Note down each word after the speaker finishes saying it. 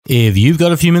If you've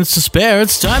got a few minutes to spare,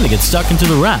 it's time to get stuck into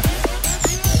the wrap.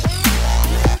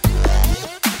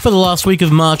 For the last week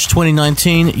of March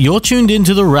 2019, you're tuned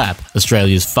into The Wrap,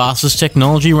 Australia's fastest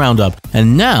technology roundup,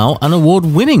 and now an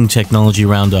award-winning technology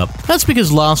roundup. That's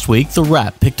because last week, The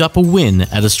Wrap picked up a win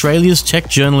at Australia's Tech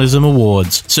Journalism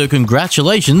Awards, so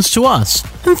congratulations to us.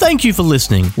 And thank you for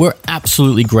listening, we're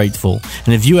absolutely grateful.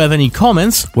 And if you have any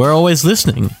comments, we're always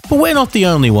listening. But we're not the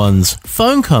only ones.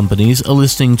 Phone companies are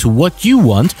listening to what you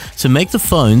want to make the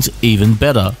phones even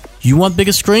better. You want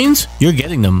bigger screens? You're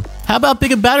getting them. How about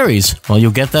bigger batteries? Well,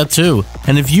 you'll get that too.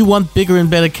 And if you want bigger and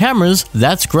better cameras,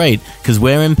 that's great, because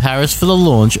we're in Paris for the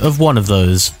launch of one of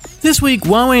those. This week,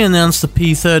 Huawei announced the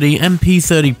P30 and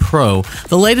P30 Pro,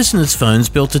 the latest in its phones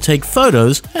built to take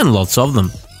photos, and lots of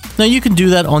them. Now, you can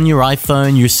do that on your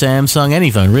iPhone, your Samsung,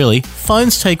 any phone really.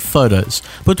 Phones take photos,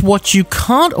 but what you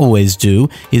can't always do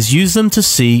is use them to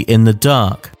see in the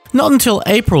dark. Not until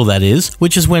April, that is,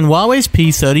 which is when Huawei's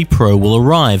P30 Pro will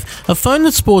arrive, a phone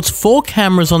that sports 4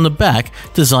 cameras on the back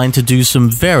designed to do some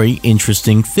very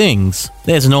interesting things.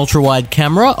 There's an ultra-wide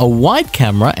camera, a wide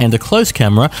camera, and a close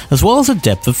camera, as well as a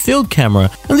depth of field camera,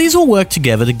 and these all work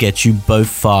together to get you both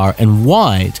far and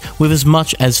wide, with as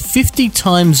much as 50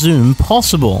 times zoom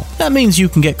possible. That means you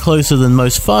can get closer than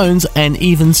most phones, and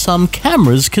even some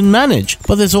cameras can manage.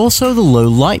 But there's also the low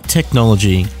light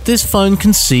technology. This phone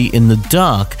can see in the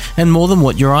dark, and more than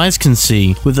what your eyes can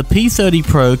see, with the P30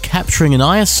 Pro capturing an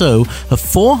ISO of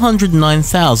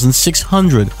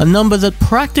 409,600, a number that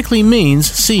practically means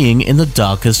seeing in the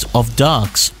darkest of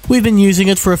darks. We've been using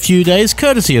it for a few days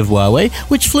courtesy of Huawei,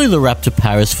 which flew the Wrap to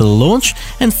Paris for the launch,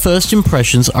 and first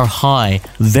impressions are high,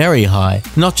 very high.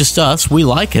 Not just us, we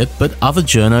like it, but other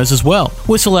journos as well.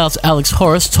 Whistle Out's Alex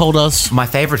Choros told us, "My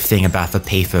favorite thing about the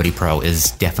P30 Pro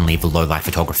is definitely the low light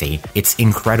photography. It's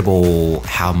incredible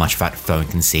how much that phone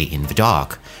can see in the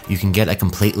dark. You can get a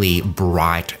completely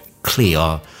bright,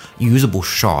 clear, usable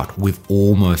shot with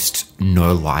almost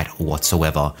no light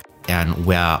whatsoever. And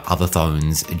where other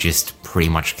phones just pretty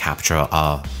much capture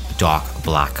a dark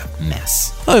black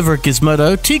mess." Over at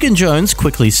Gizmodo, Tegan Jones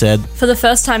quickly said, "For the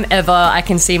first time ever, I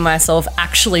can see myself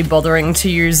actually bothering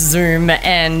to use zoom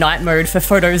and night mode for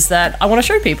photos that I want to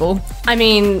show people. I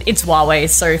mean, it's Huawei,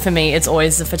 so for me, it's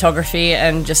always the photography,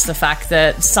 and just the fact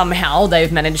that somehow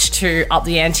they've managed to up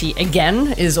the ante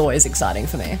again is always exciting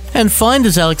for me." And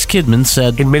Finder's Alex Kidman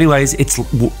said, "In many ways, it's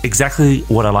exactly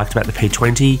what I liked about the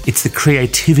P20. It's the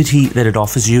creativity that it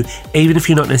offers you, even if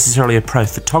you're not necessarily a pro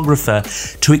photographer,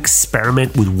 to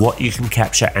experiment with what you can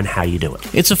capture and how you do it."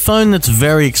 It's a phone that's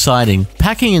very exciting,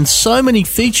 packing in so many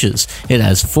features. It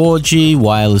has 4G,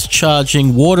 wireless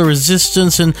charging, water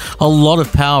resistance, and a lot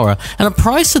of power, and a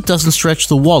price that doesn't stretch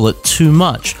the wallet too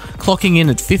much, clocking in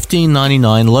at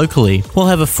 $15.99 locally. We'll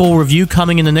have a full review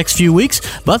coming in the next few weeks,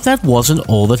 but that wasn't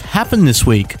all that happened this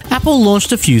week. Apple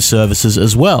launched a few services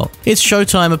as well. It's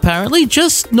showtime apparently,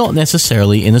 just not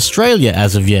necessarily in Australia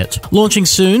as of yet. Launching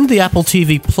soon, the Apple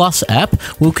TV Plus app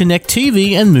will connect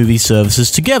TV and movie services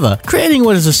together, creating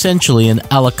what is essentially an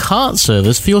a la carte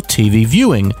service for your TV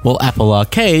viewing, while Apple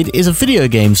Arcade is a video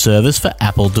game service for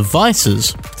Apple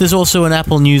devices. There's also an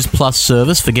Apple News Plus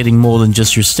service for getting more than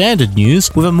just your standard news,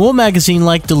 with a more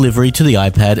magazine-like delivery to the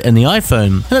iPad and the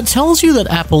iPhone. And it tells you that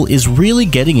Apple is really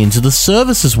getting into the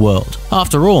services world.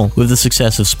 After all, with the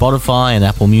success of Spotify and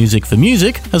Apple Music for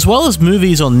music, as well as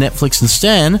movies on Netflix and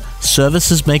Stan,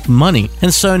 services make money.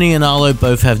 And Sony and Arlo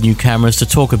both have new cameras to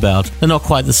talk about. They're not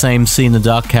quite the same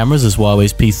see-in-the-dark cameras as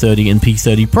Huawei's P30 and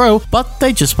P30 Pro, but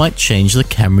they just might change the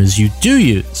cameras you do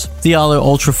use. The Arlo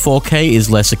Ultra 4K is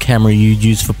less a camera you'd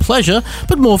use for pleasure,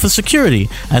 but more for security,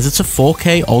 as it's a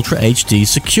 4K Ultra HD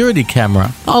security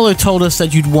camera. Arlo told us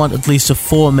that you'd want at least a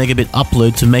 4 megabit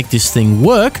upload to make this thing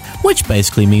work, which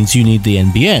basically means you need the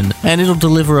NBN, and it'll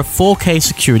deliver a 4K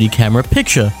security camera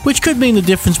picture, which could mean the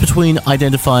difference between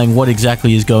identifying what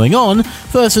exactly is going on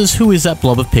versus who is that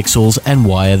blob of pixels and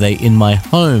why are they in my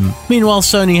home. Meanwhile,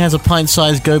 Sony has a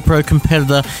pint-sized GoPro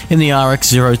competitor in the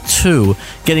RX02,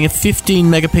 getting a 15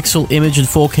 megapixel image and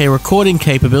 4K recording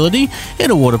capability in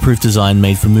a waterproof design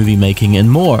made for movie making and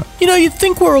more. You know, you'd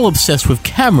think we're all obsessed with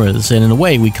cameras, and in a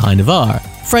way we kind of are.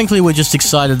 Frankly, we're just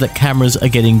excited that cameras are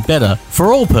getting better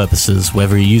for all purposes,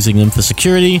 whether you're using them for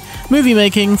security, movie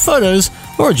making, photos,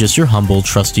 or just your humble,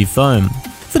 trusty phone.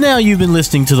 For now, you've been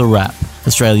listening to The Wrap,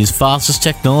 Australia's fastest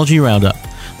technology roundup.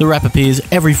 The Wrap appears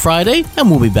every Friday, and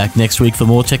we'll be back next week for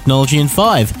more technology in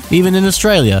 5, even in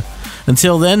Australia.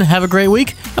 Until then, have a great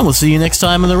week, and we'll see you next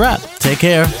time on The Wrap. Take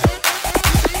care.